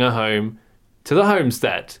before I bring her home to the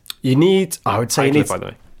homestead? You need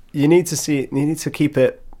to keep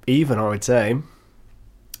it even, I would say.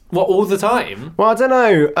 What, all the time? Well, I don't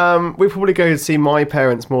know. We probably go to see my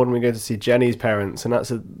parents more than we go to see Jenny's parents, and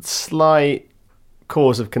that's a slight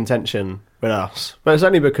cause of contention with us. But it's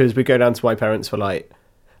only because we go down to my parents for like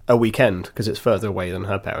a weekend, because it's further away than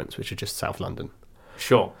her parents, which are just South London.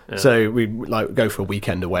 Sure. Yeah. So we like go for a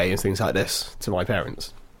weekend away and things like this to my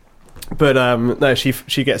parents. But no,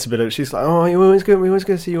 she gets a bit of. She's like, oh, we always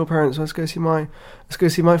go see your parents. Let's go see my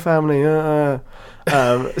family. So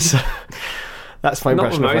that's my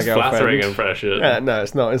impression of my girlfriend. Not the most flattering impression. Yeah, no,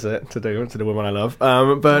 it's not, is it? To do the woman I love.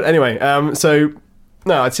 But anyway, so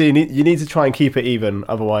no, I'd say you need to try and keep it even.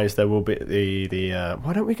 Otherwise, there will be the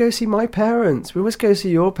why don't we go see my parents? We always go see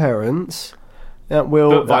your parents. But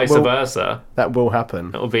vice versa. That will happen.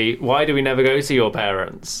 It'll be, why do we never go see your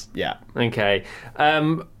parents? Yeah. Okay.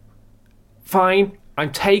 Fine.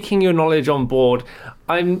 I'm taking your knowledge on board.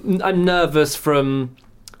 I'm nervous from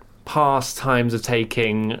past times of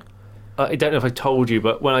taking... I don't know if I told you,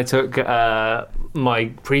 but when I took my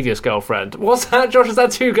previous girlfriend... What's that, Josh? Is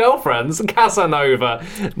that 2 girlfriends? Casanova.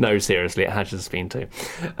 No, seriously, it has just been 2.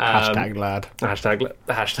 Hashtag lad. Hashtag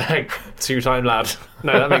 2-time lad.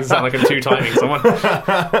 No, that makes it sound like I'm 2-timing someone.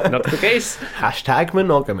 Not the case. Hashtag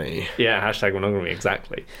monogamy. Yeah, hashtag monogamy,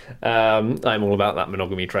 exactly. I'm all about that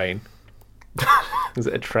monogamy train. Is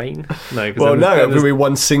it a train? No. Well, no, it would be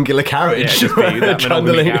one singular carriage. Yeah, just be that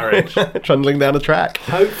monogamy carriage. Trundling down a track.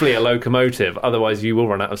 Hopefully a locomotive, otherwise you will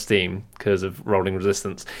run out of steam because of rolling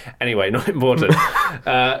resistance. Anyway, not important.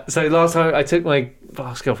 So last time I took my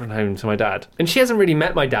last girlfriend home to my dad, and she hasn't really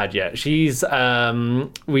met my dad yet. She's, he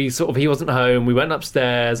wasn't home, we went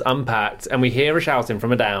upstairs, unpacked, and we hear her shouting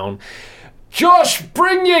from a down, "Josh,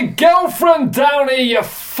 bring your girlfriend down here, you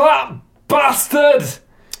fat bastard!"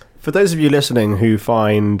 For those of you listening who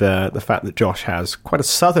find the fact that Josh has quite a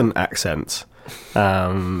southern accent,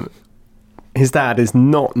 his dad is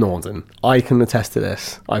not northern. I can attest to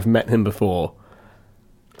this. I've met him before.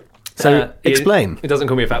 So explain. It doesn't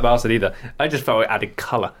call me a fat bastard either. I just felt it added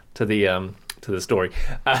colour to the story.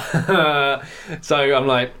 So I'm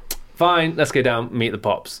like, fine, let's go down, meet the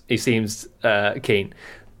pops. He seems keen.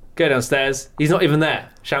 Go downstairs. He's not even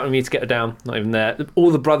there. Shouting at me to get her down. Not even there.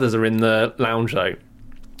 All the brothers are in the lounge though.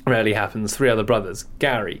 Rarely happens. 3 other brothers,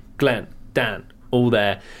 Gary, Glenn, Dan, all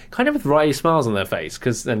there, kind of with wry smiles on their face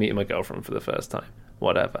because they're meeting my girlfriend for the first time.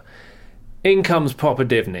 Whatever. In comes Papa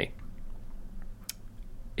Divney.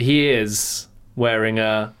 He is wearing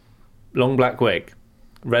a long black wig,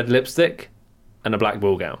 red lipstick, and a black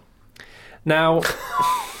ball gown. Now,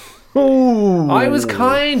 I was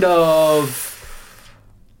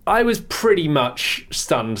pretty much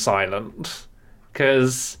stunned silent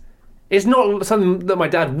because it's not something that my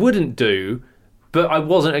dad wouldn't do, but I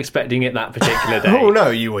wasn't expecting it that particular day. Oh no,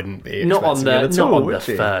 you wouldn't be. Not on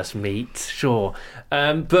the first meet, sure.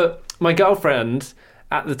 But my girlfriend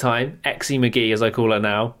at the time, Exie McGee as I call her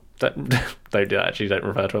now, don't do that actually, don't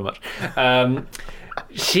refer to her much.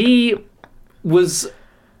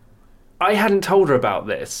 I hadn't told her about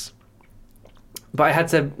this, but I had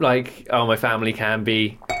said like, oh, my family can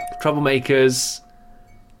be troublemakers,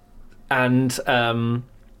 and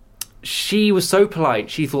she was so polite.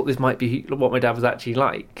 She thought this might be what my dad was actually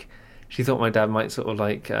like. She thought my dad might sort of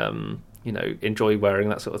like, enjoy wearing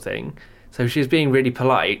that sort of thing. So she was being really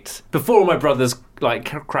polite before my brothers like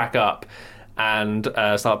crack up and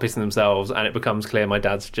start pissing themselves, and it becomes clear my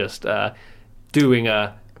dad's just doing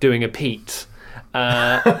a Pete.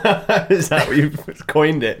 Is that what you've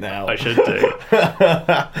coined it now? I should do.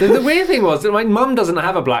 The weird thing was that my mum doesn't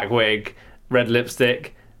have a black wig, red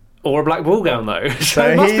lipstick, or a black ball gown though. So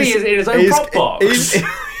it must be in his own prop box.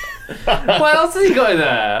 What else has he got in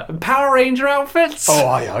there? Power Ranger outfits? Oh,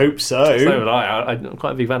 I hope so. So would I. I'm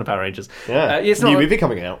quite a big fan of Power Rangers. Yeah. It's new movie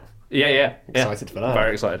coming out. Yeah. Excited for that.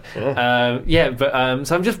 Very excited. Yeah.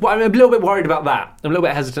 So I'm a little bit worried about that. I'm a little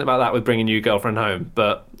bit hesitant about that with bringing your girlfriend home.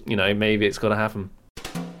 But, maybe it's got to happen.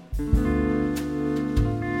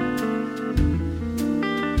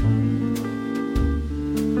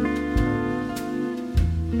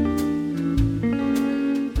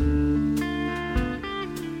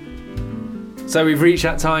 So we've reached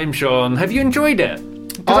that time, Sean. Have you enjoyed it?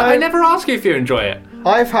 I never ask you if you enjoy it.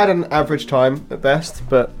 I've had an average time at best,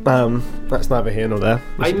 but that's neither here nor there.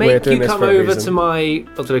 I make you come over to my,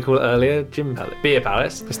 what did I call it earlier? Beer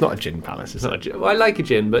palace. It's not a gin palace, is it? I like a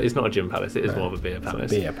gin, but it's not a gin palace. It is more of a beer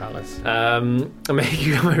palace. Beer palace. I make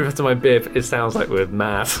you come over to my beer. It sounds like we're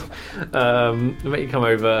mad. I make you come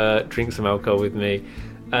over, drink some alcohol with me.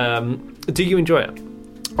 Do you enjoy it?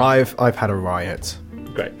 I've had a riot.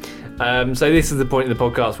 Great. So this is the point in the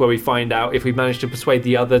podcast where we find out if we've managed to persuade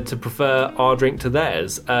the other to prefer our drink to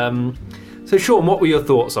theirs. So Sean, what were your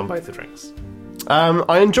thoughts on both the drinks?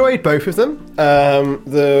 I enjoyed both of them.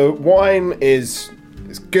 The wine is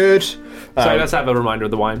good. So let's have a reminder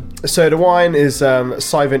of the wine. So the wine is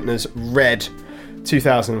Cy Vintner's Red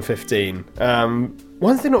 2015.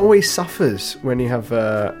 One thing that always suffers when you have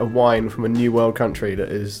a wine from a new world country that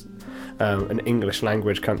is an English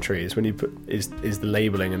language country is when you put is the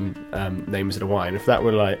labelling and names of the wine. If that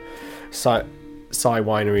were like Cy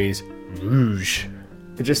Wineries Rouge,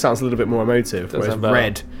 it just sounds a little bit more emotive. Whereas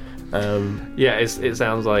Red, it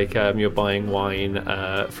sounds like you're buying wine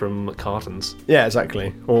from cartons. Yeah,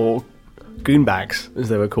 exactly. Or goon bags, as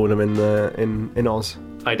they would call them in Oz.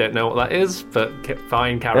 I don't know what that is, but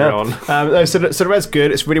fine, carry on. So the Red's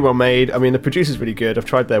good. It's really well made. I mean, the producer's really good. I've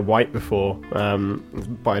tried their white before.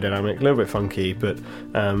 Biodynamic, a little bit funky, but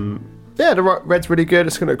Yeah, the red's really good.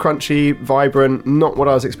 It's kind of crunchy, vibrant, not what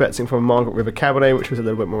I was expecting from a Margaret River Cabernet, which was a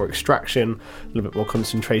little bit more extraction, a little bit more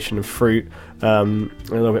concentration of fruit, and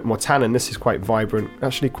a little bit more tannin. This is quite vibrant,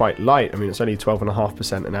 actually quite light. I mean, it's only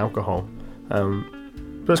 12.5% in alcohol,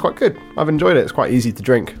 but it's quite good. I've enjoyed it. It's quite easy to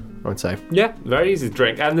drink, I would say. Yeah, very easy to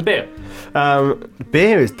drink. And the beer?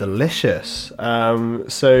 Beer is delicious.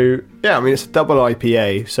 So, yeah, I mean, it's a double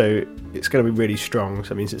IPA, so it's going to be really strong. So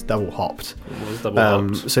that means it's double hopped.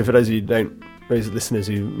 So for those of you those listeners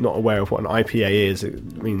who are not aware of what an IPA is,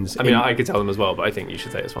 it means... I mean, I could tell them as well, but I think you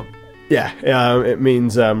should say this one. Yeah, it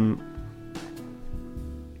means... Go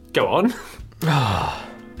on.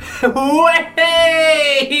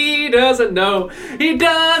 Wait, he doesn't know. He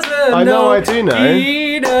doesn't know. I know, I do know.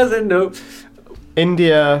 He doesn't know.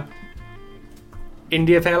 India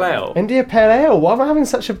Pale Ale. India Pale Ale. Why am I having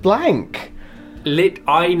such a blank?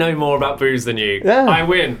 I know more about booze than you. Yeah. I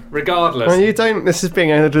win, regardless. No, you don't. This is being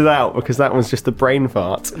edited out because that was just a brain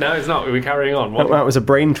fart. No, it's not. We're carrying on. That was a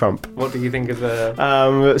brain trump. What do you think of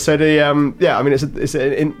the... So the yeah, I mean it's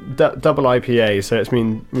a double IPA, so it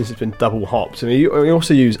means it's been double hopped. And you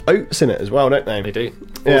also use oats in it as well, don't they? They do.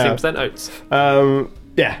 14% oats.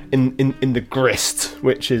 Yeah, in the grist,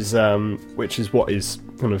 which is what is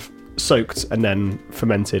kind of soaked and then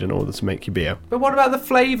fermented in order to make your beer. But what about the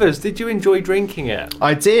flavours? Did you enjoy drinking it?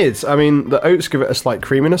 I did. I mean, the oats give it a slight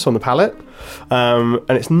creaminess on the palate, and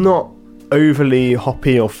it's not overly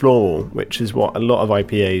hoppy or floral, which is what a lot of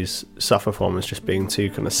IPAs suffer from, is just being too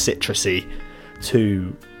kind of citrusy,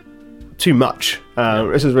 too much.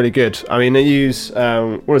 This is really good. I mean, they use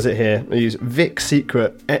what is it here? They use Vic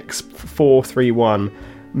Secret X431,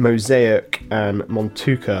 Mosaic, and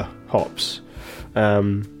Montuca hops.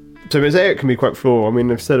 So Mosaic can be quite floral. I mean,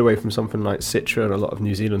 they've stayed away from something like Citra and a lot of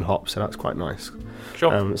New Zealand hops, so that's quite nice.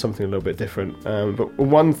 Sure. Something a little bit different. But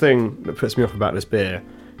one thing that puts me off about this beer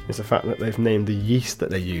is the fact that they've named the yeast that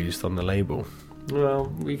they used on the label. Well,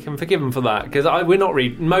 we can forgive them for that, because we're not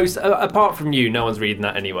reading most. Apart from you, no one's reading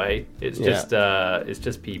that anyway. It's just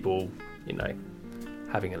people,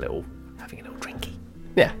 having a little drinky.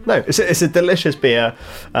 Yeah, no, it's a delicious beer.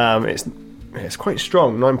 It's quite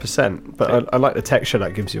strong, 9%, but I like the texture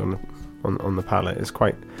that gives you on the palate. It's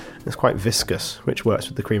quite viscous, which works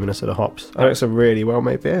with the creaminess of the hops. I think it's a really well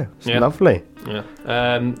made beer. It's lovely.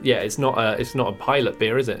 Yeah, it's not a pilot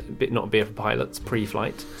beer, is it? Not a beer for pilots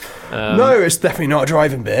pre-flight. No, it's definitely not a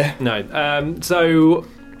driving beer. No. So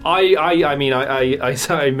I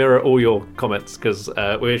mirror all your comments because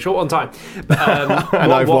we're short on time.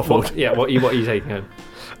 And I've waffled. What are you taking home?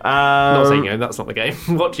 Not taking home. That's not the game.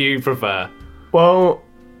 What do you prefer? Well,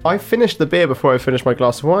 I finished the beer before I finished my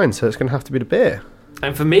glass of wine, so it's going to have to be the beer.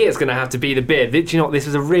 And for me, it's going to have to be the beer. Do you know what? This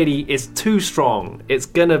is it's too strong. It's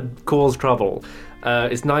going to cause trouble.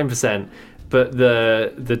 It's 9%, but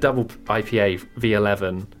the double IPA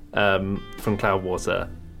V11 from Cloudwater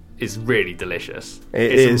is really delicious.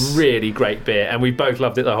 It's a really great beer, and we both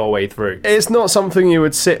loved it the whole way through. It's not something you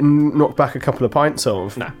would sit and knock back a couple of pints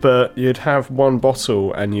of, but you'd have one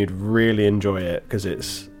bottle and you'd really enjoy it because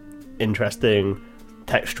it's interesting,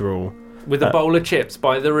 textural. With a bowl of chips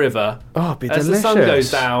by the river. Oh, it'd be as delicious. the sun goes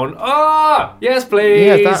down. Oh, yes, please.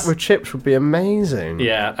 Yeah, that with chips would be amazing.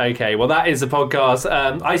 Yeah, okay. Well, that is the podcast.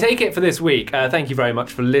 I take it for this week. Thank you very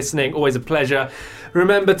much for listening. Always a pleasure.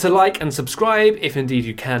 Remember to like and subscribe, if indeed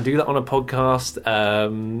you can do that on a podcast,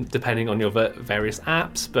 depending on your various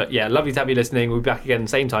apps. But yeah, lovely to have you listening. We'll be back again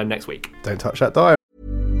same time next week. Don't touch that dial.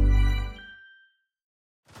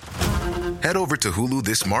 Head over to Hulu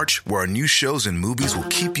this March, where our new shows and movies will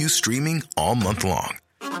keep you streaming all month long.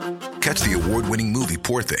 Catch the award-winning movie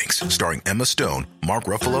Poor Things, starring Emma Stone, Mark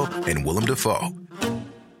Ruffalo, and Willem Dafoe.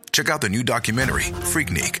 Check out the new documentary,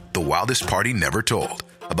 Freaknik, The Wildest Party Never Told,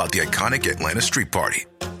 about the iconic Atlanta Street Party.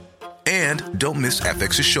 And don't miss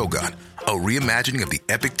FX's Shogun, a reimagining of the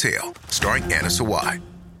epic tale, starring Anna Sawai.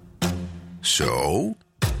 So,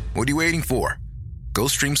 what are you waiting for? Go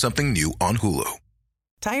stream something new on Hulu.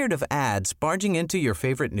 Tired of ads barging into your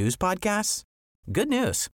favorite news podcasts? Good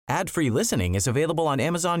news. Ad-free listening is available on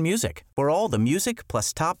Amazon Music for all the music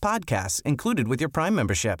plus top podcasts included with your Prime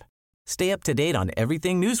membership. Stay up to date on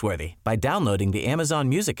everything newsworthy by downloading the Amazon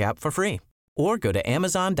Music app for free or go to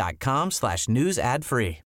amazon.com/news ad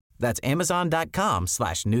free. That's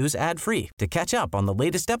amazon.com/news ad free to catch up on the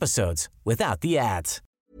latest episodes without the ads.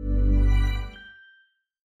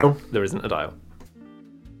 There isn't a dial.